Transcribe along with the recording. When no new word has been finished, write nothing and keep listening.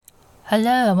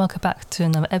Hello and welcome back to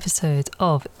another episode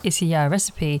of Iseya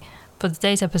Recipe. For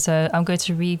today's episode, I'm going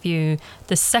to review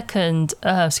the second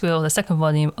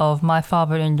volume of My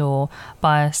Father-in-Law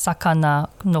by Sakana,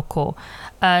 Noko.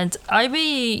 And I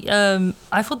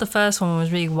thought the first one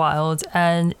was really wild,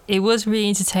 and it was really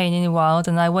entertaining and wild,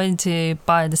 and I wanted to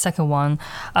buy the second one.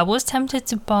 I was tempted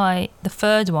to buy the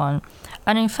third one,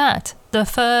 and in fact, the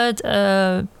third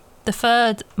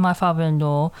My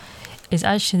Father-in-Law is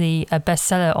actually a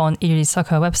bestseller on Irodori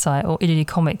Sakura website or Irodori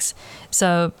Comics.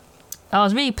 So I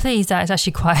was really pleased that it's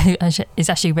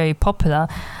actually very popular,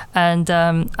 and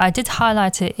I did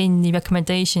highlight it in the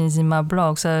recommendations in my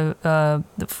blog. So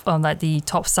on like the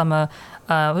top summer,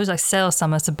 it was like sale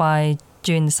summers to buy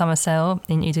during the summer sale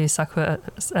in Irodori Sakura,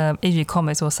 Irodori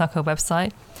Comics or Sakura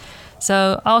website.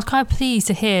 So I was quite pleased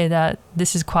to hear that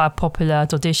this is quite a popular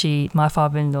Doujinshi, My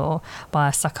Father-in-Law by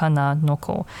Sakana,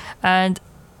 Noko. And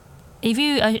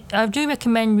I do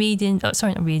recommend read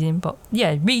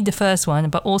the first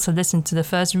one, but also listen to the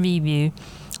first review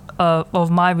of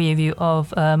my review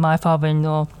of My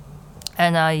Father-in-Law,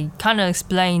 and I kind of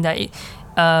explained that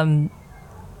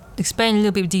explain a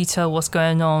little bit of detail what's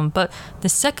going on. But the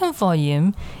second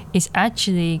volume is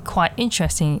actually quite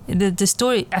interesting. The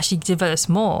story actually develops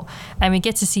more, and we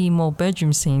get to see more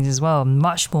bedroom scenes as well.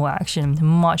 Much more action,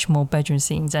 much more bedroom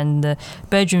scenes, and the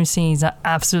bedroom scenes are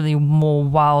absolutely more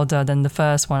wilder than the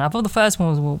first one. I thought the first one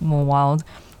was more wild,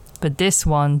 but this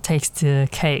one takes the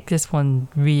cake. This one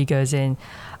really goes in.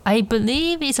 I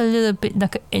believe it's a little bit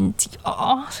like an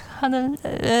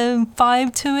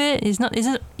vibe to it.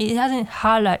 It hasn't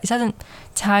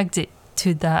tagged it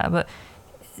to that, but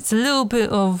it's a little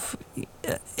bit of,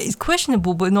 it's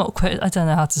questionable, but not I don't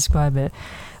know how to describe it.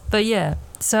 But yeah,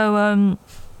 so I'm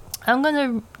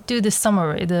gonna do the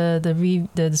summary, the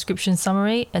description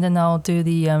summary, and then I'll do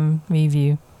the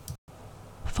review.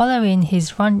 Following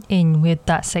his run-in with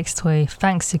that sex toy,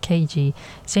 thanks to Keiji,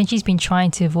 Senji's been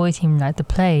trying to avoid him like the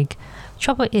plague.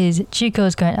 Trouble is,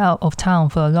 Chiko's going out of town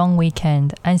for a long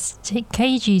weekend, and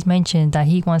Keiji's mentioned that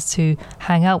he wants to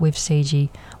hang out with Seiji.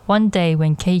 One day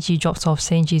when Keiji drops off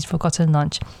Senji's forgotten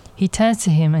lunch, he turns to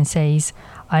him and says,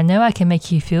 "I know I can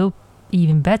make you feel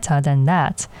even better than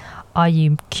that. Are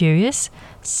you curious?"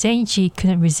 Senji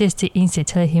couldn't resist the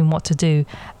instinct telling him what to do,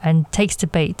 and takes the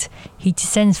bait. He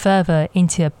descends further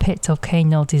into a pit of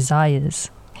carnal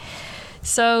desires.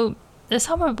 So the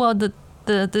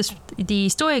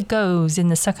story goes in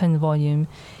the second volume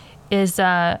is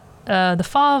that the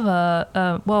father,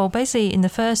 basically in the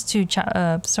first two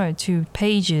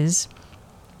pages.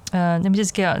 Let me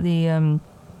just get out the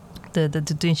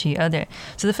Doujinshi earlier.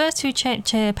 So the first two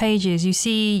pages, you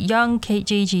see young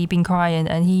Keiji been crying,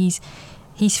 and he's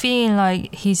feeling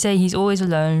like he's always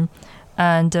alone,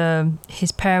 and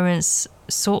his parents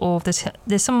sort of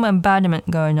there's some abandonment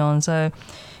going on. So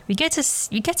we get to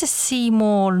see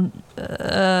more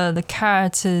the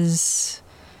characters'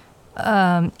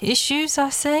 issues, I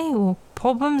say, or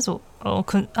problems, or I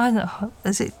don't know.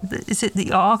 Is it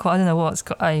the arc? Or I don't know what it's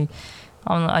called.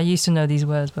 I used to know these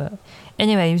words, but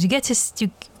anyway, you get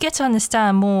to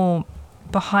understand more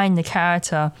behind the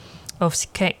character of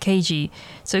Keiji.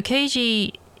 So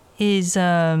Keiji is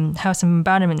has some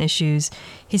abandonment issues.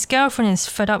 His girlfriend is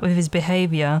fed up with his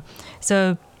behavior,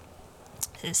 so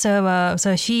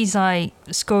she's like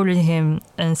scolding him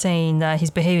and saying that his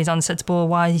behavior is unacceptable.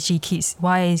 Why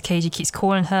Keiji keeps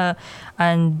calling her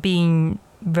and being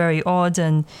very odd,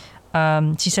 and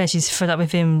she says she's fed up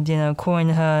with him, calling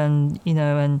her and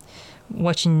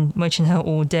watching her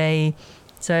all day.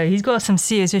 So he's got some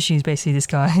serious issues, basically, this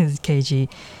guy, Keiji.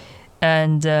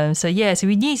 And so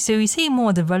we see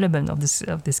more development of this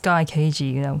guy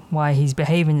Keiji, why he's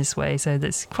behaving this way. So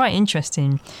that's quite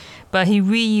interesting. But he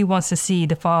really wants to see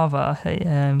the father,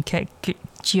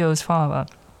 Chio's father.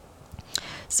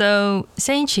 So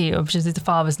Senji, which is the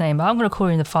father's name, but I'm going to call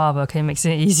him the father. Okay, it makes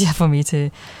it easier for me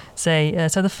to say.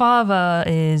 So the father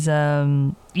is,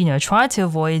 trying to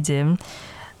avoid him,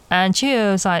 and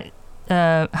Chio's like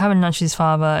having lunch with his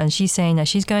father, and she's saying that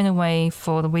she's going away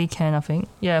for the weekend. I think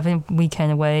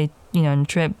weekend away, on a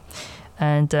trip,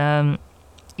 and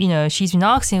she's been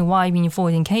asking why you've been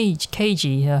avoiding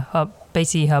Keiji,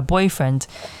 basically her boyfriend.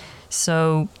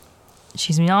 So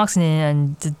she's been asking him,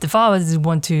 and the father doesn't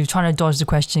trying to dodge the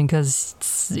question, because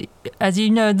as you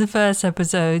know, the first volume,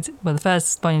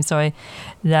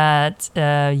 that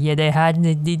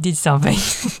they did something.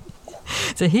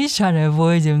 So he's trying to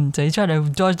avoid him. So he's trying to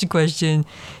dodge the question.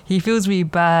 He feels really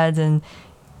bad, and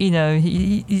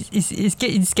he's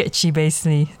getting sketchy,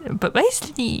 basically. But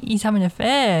basically, he's having an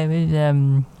affair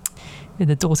with with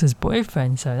the daughter's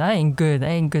boyfriend. So that ain't good. That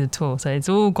ain't good at all. So it's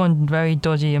all gone very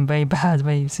dodgy and very bad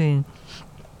very soon.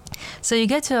 So you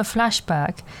get to a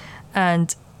flashback,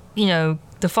 and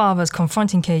the father's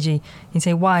confronting Keiji and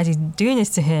say, why is he doing this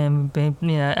to him?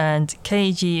 And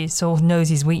Keiji sort of knows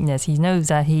his weakness. He knows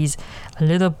that he's a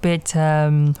little bit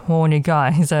horny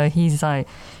guy. So he's like,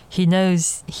 he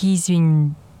knows he's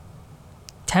been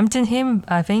tempting him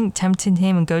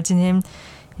and goading him.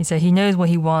 So he knows what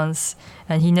he wants,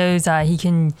 and he knows that he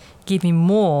can give him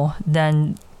more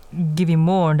than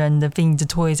the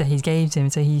toys that he gave him.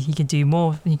 So he can do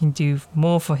more. He can do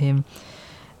more for him.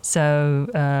 So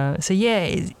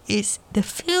it's the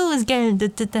feel is getting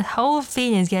the whole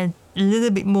thing is getting a little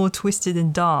bit more twisted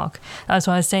and dark. That's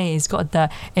why I was saying it's got the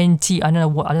NT. I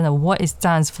don't know what it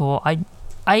stands for. I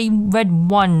read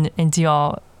one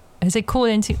NTR. Is it called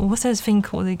NT? What's that thing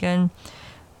called again?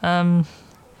 I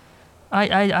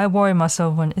worry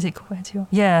myself when is it called NTR?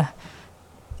 Yeah,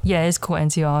 it's called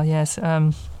NTR. Yes.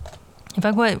 If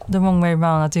I got it the wrong way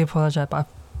around, I do apologize. But I'm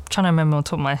trying to remember on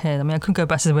top of my head. I mean, I could go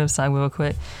back to the website real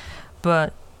quick,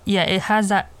 but yeah, it has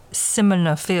that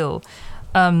similar feel.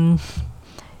 I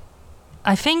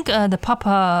think the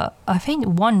Papa. I think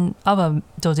one other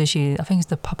Doujinshi. I think it's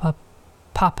the Papa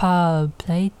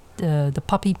plate. The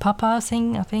puppy papa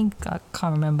thing. I think I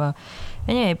can't remember.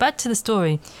 Anyway, back to the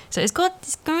story. So it's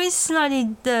very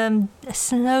slightly,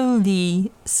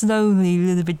 slowly, a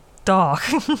little bit dark.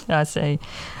 I'd say.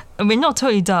 I mean, not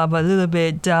totally dark, but a little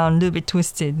bit down, a little bit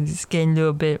twisted. It's getting a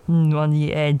little bit on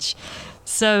the edge.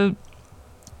 So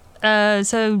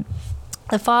the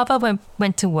father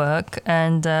went to work,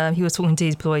 and he was talking to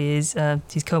his employees,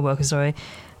 his co-workers, sorry,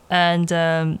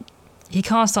 and he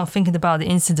can't stop thinking about the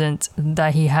incident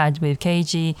that he had with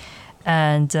Keiji,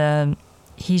 and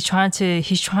he's trying to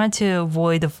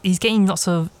avoid. He's getting lots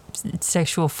of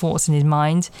sexual thoughts in his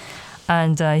mind,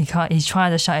 and he's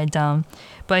trying to shut it down.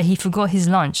 But he forgot his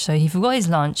lunch. So So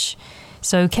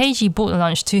Keiji brought the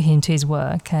lunch to him to his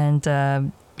work, and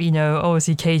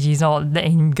obviously Keiji's not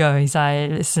letting him go. He's like,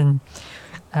 listen,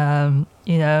 I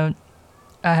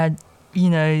had,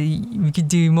 we could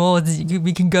do more.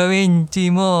 We can go in, do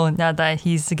more now that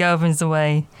the girlfriend's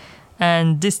away,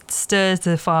 and this stirs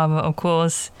the father, of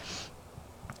course.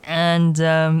 And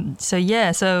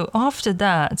so after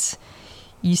that,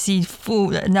 you see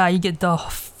now you get the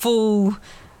full.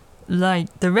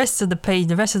 Like the rest of the page,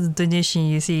 the rest of the Doujinshi,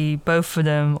 you see both of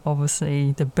them,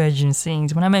 obviously, the bedroom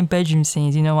scenes. When I meant bedroom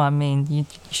scenes, you know what I mean. You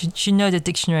should know the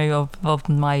dictionary of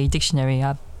my dictionary.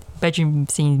 Bedroom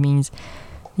scene means,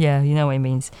 yeah, you know what it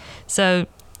means. So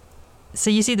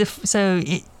you see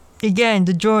again,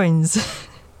 the drawings.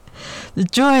 The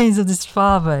drawings of this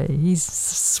father. He's a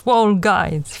swole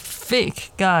guy,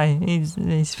 thick guy.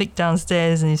 He's thick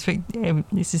downstairs, and he's thick.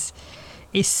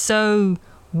 It's so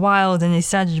wild and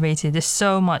exaggerated. There's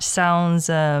so much sounds,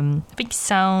 sound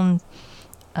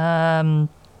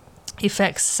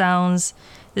effects, sounds.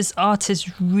 This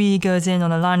artist really goes in on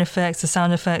the line effects, the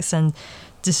sound effects, and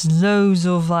just loads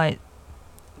of like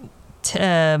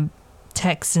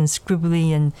text and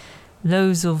scribbly, and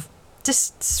loads of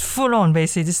just full on,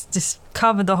 basically just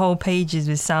cover the whole pages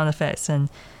with sound effects, and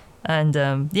I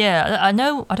don't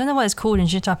know what it's called in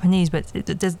Japanese, but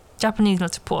there's Japanese like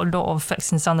to put a lot of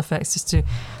effects and sound effects just to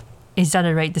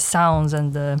exaggerate the sounds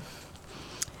and the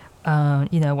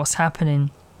what's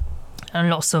happening, and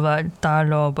lots of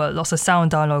dialogue, but lots of sound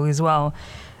dialogue as well.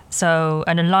 So,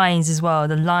 and the lines as well.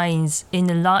 The lines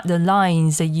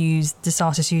this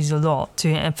artist uses a lot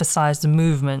to emphasize the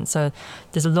movement. So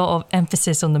there's a lot of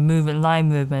emphasis on the line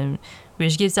movement,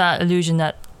 which gives that illusion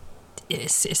that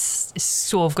it's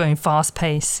sort of going fast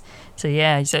paced. So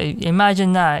yeah, so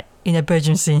imagine that in a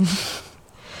bedroom scene.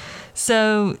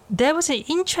 So there was an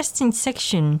interesting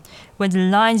section where the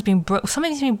line's been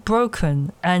something's been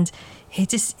broken, and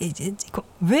it got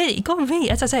really,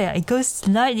 as I say, it goes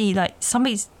slightly like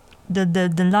something's the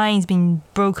line's been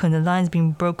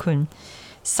broken,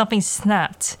 something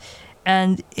snapped,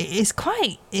 and it's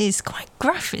quite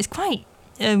graphic. It's quite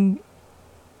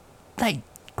like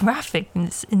graphic in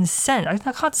the sense. I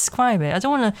can't describe it. I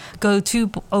don't want to go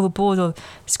too overboard of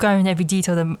describing every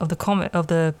detail of the comic of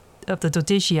the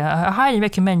Doujinshi. I highly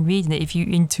recommend reading it if you're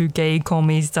into gay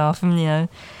comedy stuff,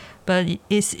 But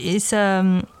it's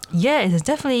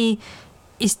definitely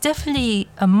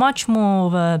a much more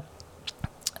of a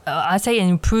I'd say an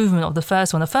improvement of the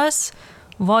first one. The first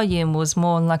volume was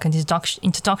more like an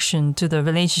introduction to the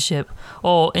relationship,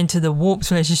 or into the warped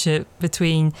relationship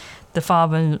between the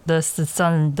father and the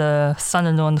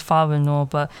son-in-law and the father-in-law,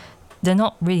 but they're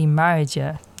not really married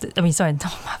yet. I mean, sorry,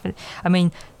 not married. I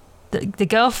mean, the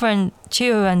girlfriend,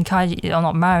 Chio and Kaiji are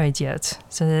not married yet,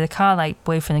 so they're kind of like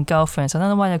boyfriend and girlfriend. So I don't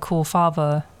know why they're called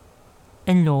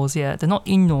father-in-laws yet. They're not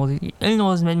in-laws.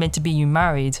 In-laws are meant to be you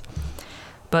married,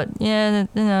 but yeah,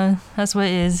 you know, that's what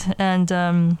it is. And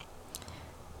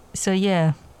so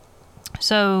yeah,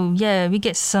 we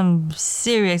get some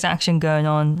serious action going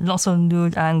on. Lots of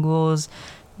nude angles.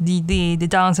 The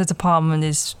downstairs apartment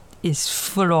is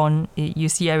full on. You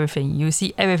see everything. You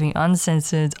see everything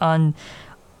uncensored,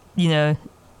 you know,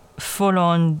 full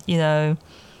on, you know,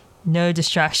 no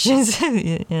distractions.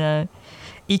 You know,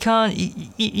 you can't,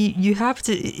 you have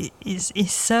to,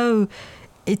 it's so,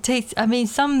 it takes, I mean,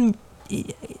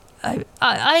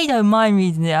 I don't mind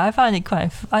reading it. I find it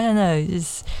quite, I don't know,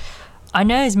 I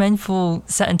know it's meant for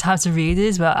certain types of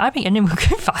readers, but I think anyone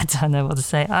could, I don't know what to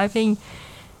say. I think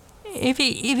if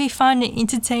you find it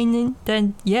entertaining,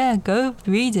 then yeah, go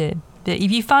read it. But if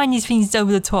you find these things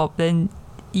over the top, then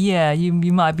yeah, you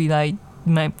might be like,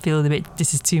 you might feel a bit,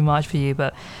 this is too much for you.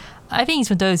 But I think it's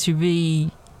for those who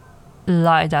really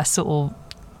like that sort of,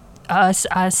 I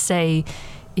say,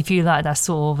 if you like that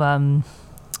sort of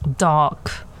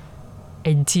dark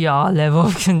NTR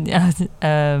level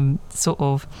sort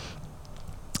of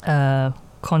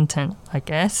content, I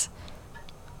guess.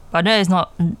 But I know it's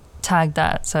not tagged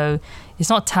that, so it's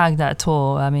not tagged that at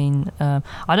all. I mean,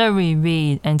 I don't really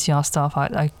read NTR stuff.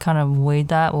 I kind of avoid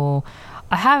that. Or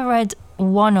I have read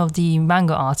one of the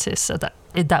manga artists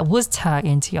that was tagged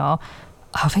NTR.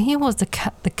 I think it was the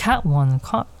cat one.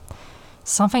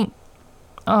 Something.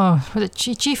 Oh, was it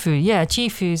Chifu? Yeah,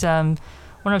 Chifu's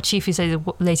one of Chifu's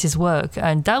latest work,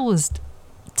 and that was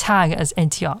tagged as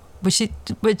NTR, which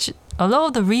a lot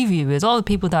of the reviewers, all the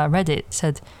people that read it,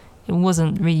 said it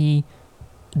wasn't really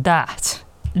that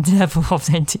level of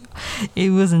NTR. It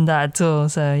wasn't that at all.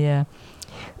 So yeah.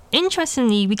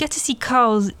 Interestingly, we get to see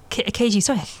Keiji's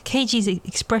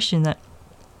expression. That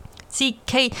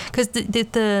because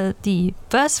the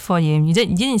first volume you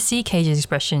didn't see Keiji's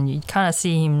expression. You kind of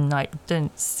see him like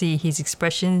don't see his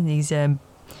expression. His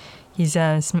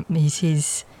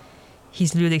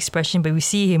lewd expression, but we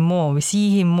see him more. We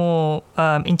see him more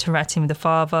interacting with the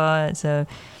father. So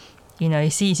you know, you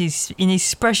see his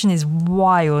expression is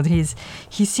wild. He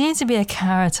seems to be a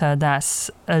character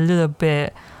that's a little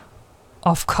bit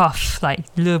off cuff, like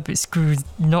a little bit screwed,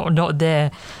 not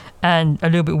there, and a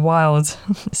little bit wild.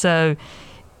 So,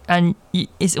 and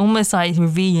it's almost like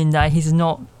revealing that he's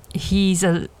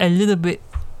a little bit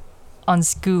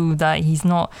unschooled, that he's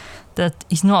not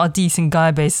a decent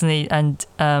guy basically, and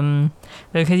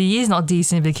because he is not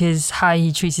decent because how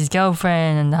he treats his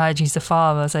girlfriend and how he treats the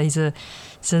father. So he's a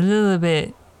little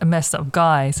bit a messed up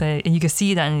guy. So and you can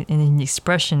see that in the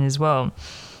expression as well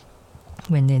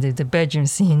when they do the bedroom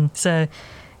scene. So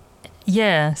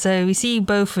yeah, so we see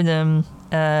both of them.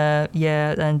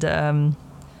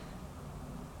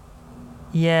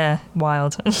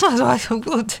 Wild. It's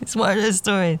one of those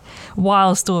stories.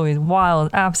 Wild stories.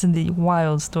 Absolutely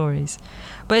wild stories.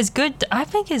 But it's good. I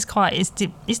think it's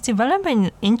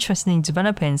developing, interesting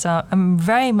developing. So I'm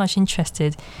very much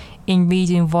interested in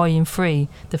reading volume 3,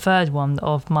 the third one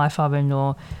of My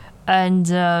Father-in-Law.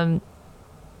 And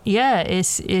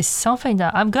it's something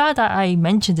that I'm glad that I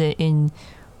mentioned it in.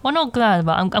 Well, not glad,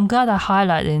 but I'm glad I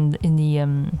highlighted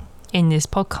in this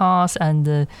podcast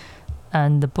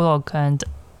and the blog. And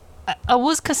I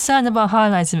was concerned about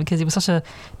highlighting because it was such a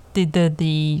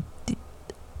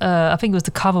I think it was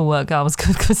the cover work I was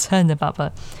concerned about.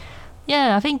 But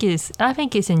yeah, I think it's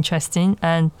interesting.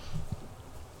 And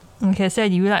like I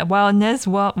said, you like wildness,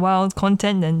 wild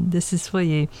content, then this is for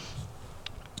you.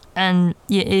 And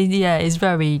it's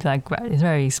very it's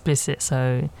very explicit,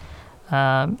 so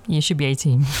you should be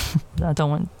 18.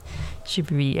 Should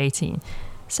be 18.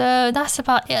 So that's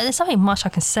about it. There's nothing much I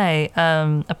can say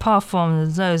apart from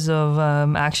there's loads of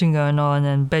action going on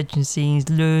and bedroom scenes,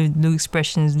 lewd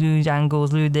expressions, lewd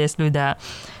angles, lewd this, lewd that,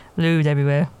 lewd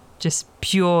everywhere. Just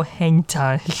pure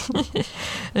hentai.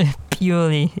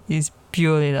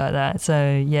 Purely like that.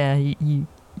 So yeah, it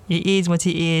is what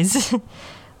it is.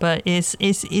 But it's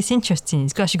interesting.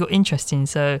 It's actually got interesting.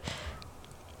 So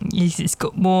it's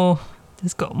got more.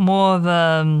 It's got more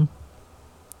of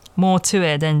more to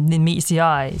it than meets the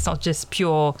eye. It's not just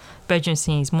pure bedroom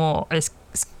scenes. More,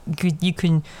 you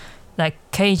can like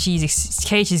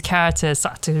Keiji's character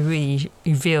start to really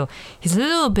reveal. He's a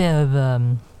little bit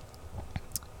of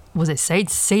was it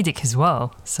sadic as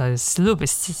well? So it's a little bit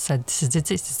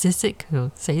sadistic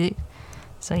or sadic.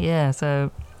 So yeah, so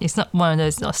it's not one of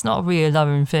those. It's not really a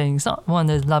loving thing. It's not one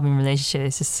of those loving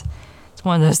relationships. It's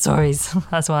one of those stories.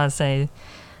 That's what I say.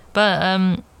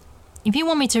 But if you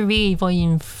want me to read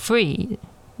volume 3,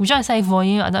 which I say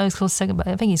volume, I know it's called second, but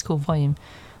I think it's called volume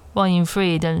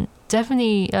 3, then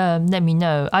definitely let me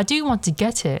know. I do want to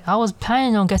get it. I was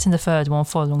planning on getting the third one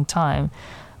for a long time,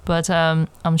 but I'm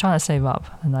trying to save up,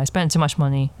 and I spent too much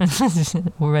money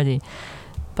already.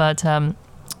 But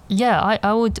yeah,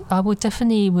 I would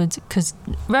definitely because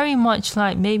very much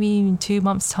like maybe in 2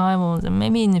 months time or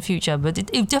maybe in the future, but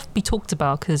it would definitely be talked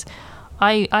about, because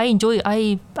I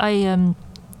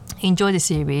enjoy the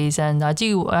series, and I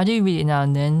do read it now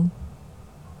and then.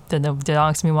 Don't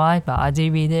ask me why, but I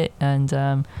do read it, and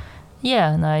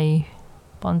yeah, and I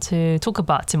want to talk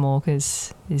about it more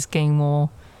because it's getting more.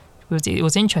 It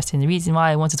was interesting. The reason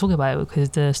why I want to talk about it was because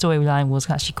the storyline was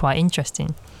actually quite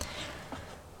interesting.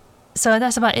 So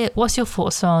that's about it. What's your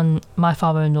thoughts on My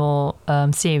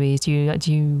Father-in-Law series? Do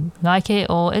you like it,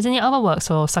 or is there any other works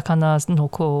or Sakana's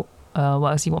Noko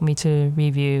works you want me to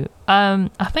review?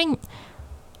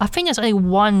 I think there's only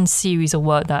one series of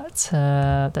work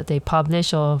that they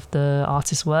publish of the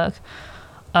artist's work.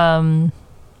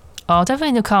 I'll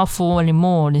definitely look out for any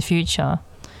more in the future.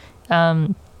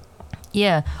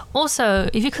 Yeah. Also,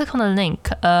 if you click on the link,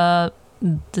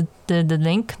 the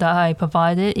link that I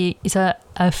provided, it's an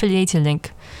affiliated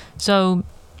link. So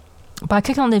by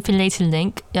clicking on the affiliated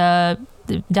link, the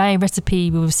diary recipe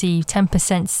will receive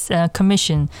 10%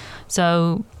 commission.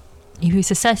 So if you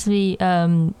successfully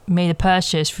made a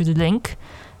purchase through the link,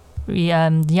 the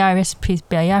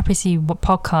IRPC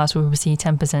podcast will receive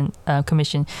 10%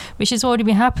 commission, which has already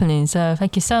been happening. So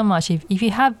thank you so much. If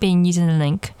you have been using the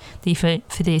link, the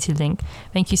affiliated link,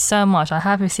 thank you so much. I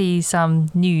have received some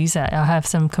news that I have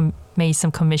made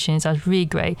some commissions. That's really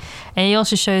great, and it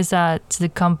also shows that to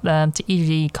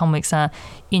Irodori Comics that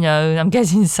I'm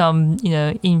getting some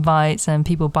invites and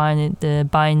people buying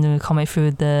the comic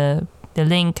through the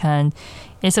link, and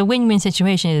it's a win-win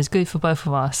situation. It's good for both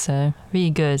of us, so really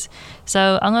good.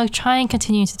 So I'm going to try and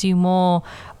continue to do more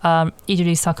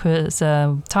Irodori Sakura's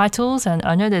titles, and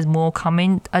I know there's more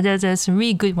coming. There's some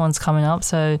really good ones coming up,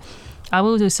 so I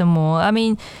will do some more. I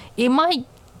mean, it might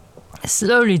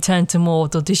slowly turn to more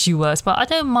Doujinshi works, but I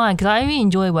don't mind, because I really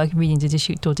enjoy reading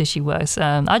Doujinshi works.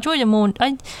 I enjoy them more.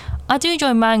 I do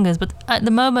enjoy mangas, but at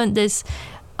the moment there's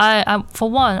for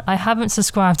one, I haven't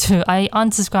subscribed to. I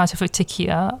unsubscribed to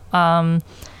Fukiya.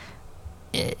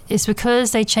 It's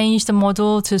because they changed the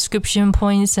model to subscription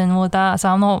points and all that.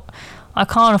 So I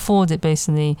can't afford it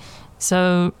basically.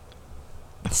 So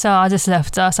I just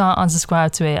left. So I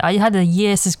unsubscribed to it. I had a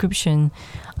year subscription,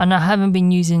 and I haven't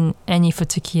been using any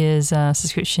Fukiya's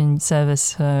subscription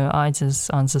service. So I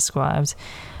just unsubscribed.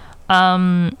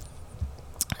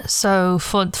 So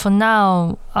for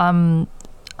now,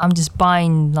 I'm just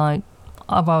buying, like,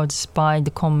 I'll just buy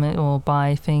the comic or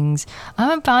buy things. I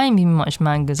haven't buying much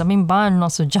mangas. I've been buying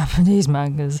lots of Japanese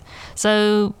mangas.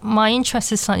 So my interest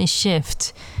has slightly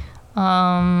shifted.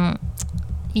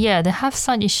 Yeah, they have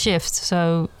slightly shifted.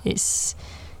 So it's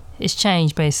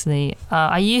changed basically.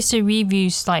 I used to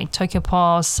review like Tokyo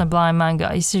Pass, Sublime manga.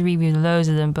 I used to review loads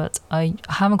of them, but I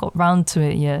haven't got round to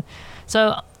it yet.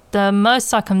 So the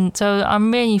most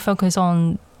I'm really focused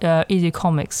on Irodori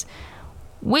Comics,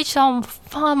 which I'm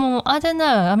far more, I don't know,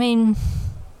 I mean,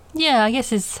 yeah, I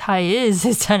guess it's how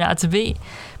it's turned out to be,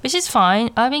 which is fine.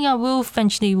 I think I will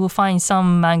eventually find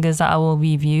some mangas that I will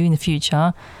review in the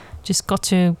future.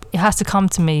 It has to come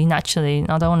to me naturally.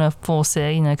 I don't want to force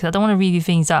it, because I don't want to review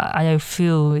things that I don't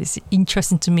feel is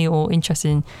interesting to me or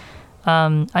interesting.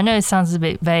 I know it sounds a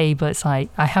bit vague, but it's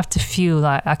like I have to feel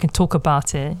like I can talk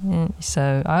about it.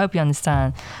 So I hope you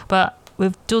understand. But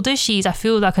with Doujinshis, I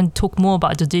feel like I can talk more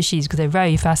about Doujinshis because they're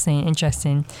very fascinating,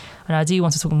 interesting, and I do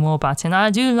want to talk more about it. And I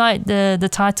do like the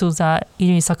titles that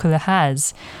Irodori Sakura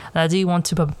has, and I do want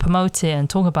to promote it and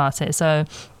talk about it. So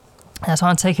that's why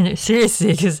I'm taking it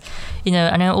seriously, because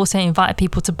and I also invite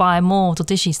people to buy more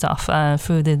Doujinshi stuff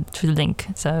through the link.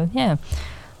 So yeah.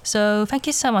 So thank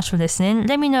you so much for listening.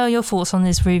 Let me know your thoughts on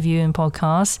this review and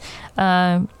podcast.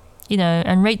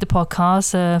 And rate the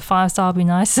podcast. 5-star would be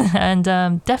nice. And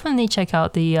definitely check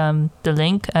out the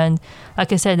link. And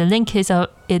like I said, the link is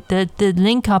the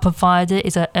link I provided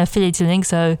is an affiliated link.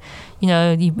 So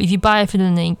if you buy it through the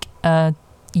link,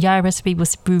 Yaya Recipe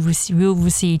will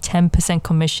receive 10%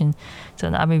 commission.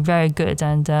 So that'll be very good.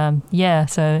 And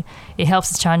so it helps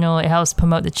the channel. It helps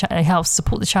promote it helps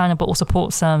support the channel, but also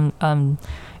support some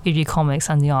Irodori Comics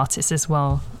and the artists as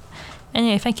well.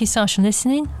 Anyway, thank you so much for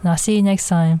listening, and I'll see you next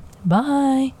time.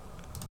 Bye.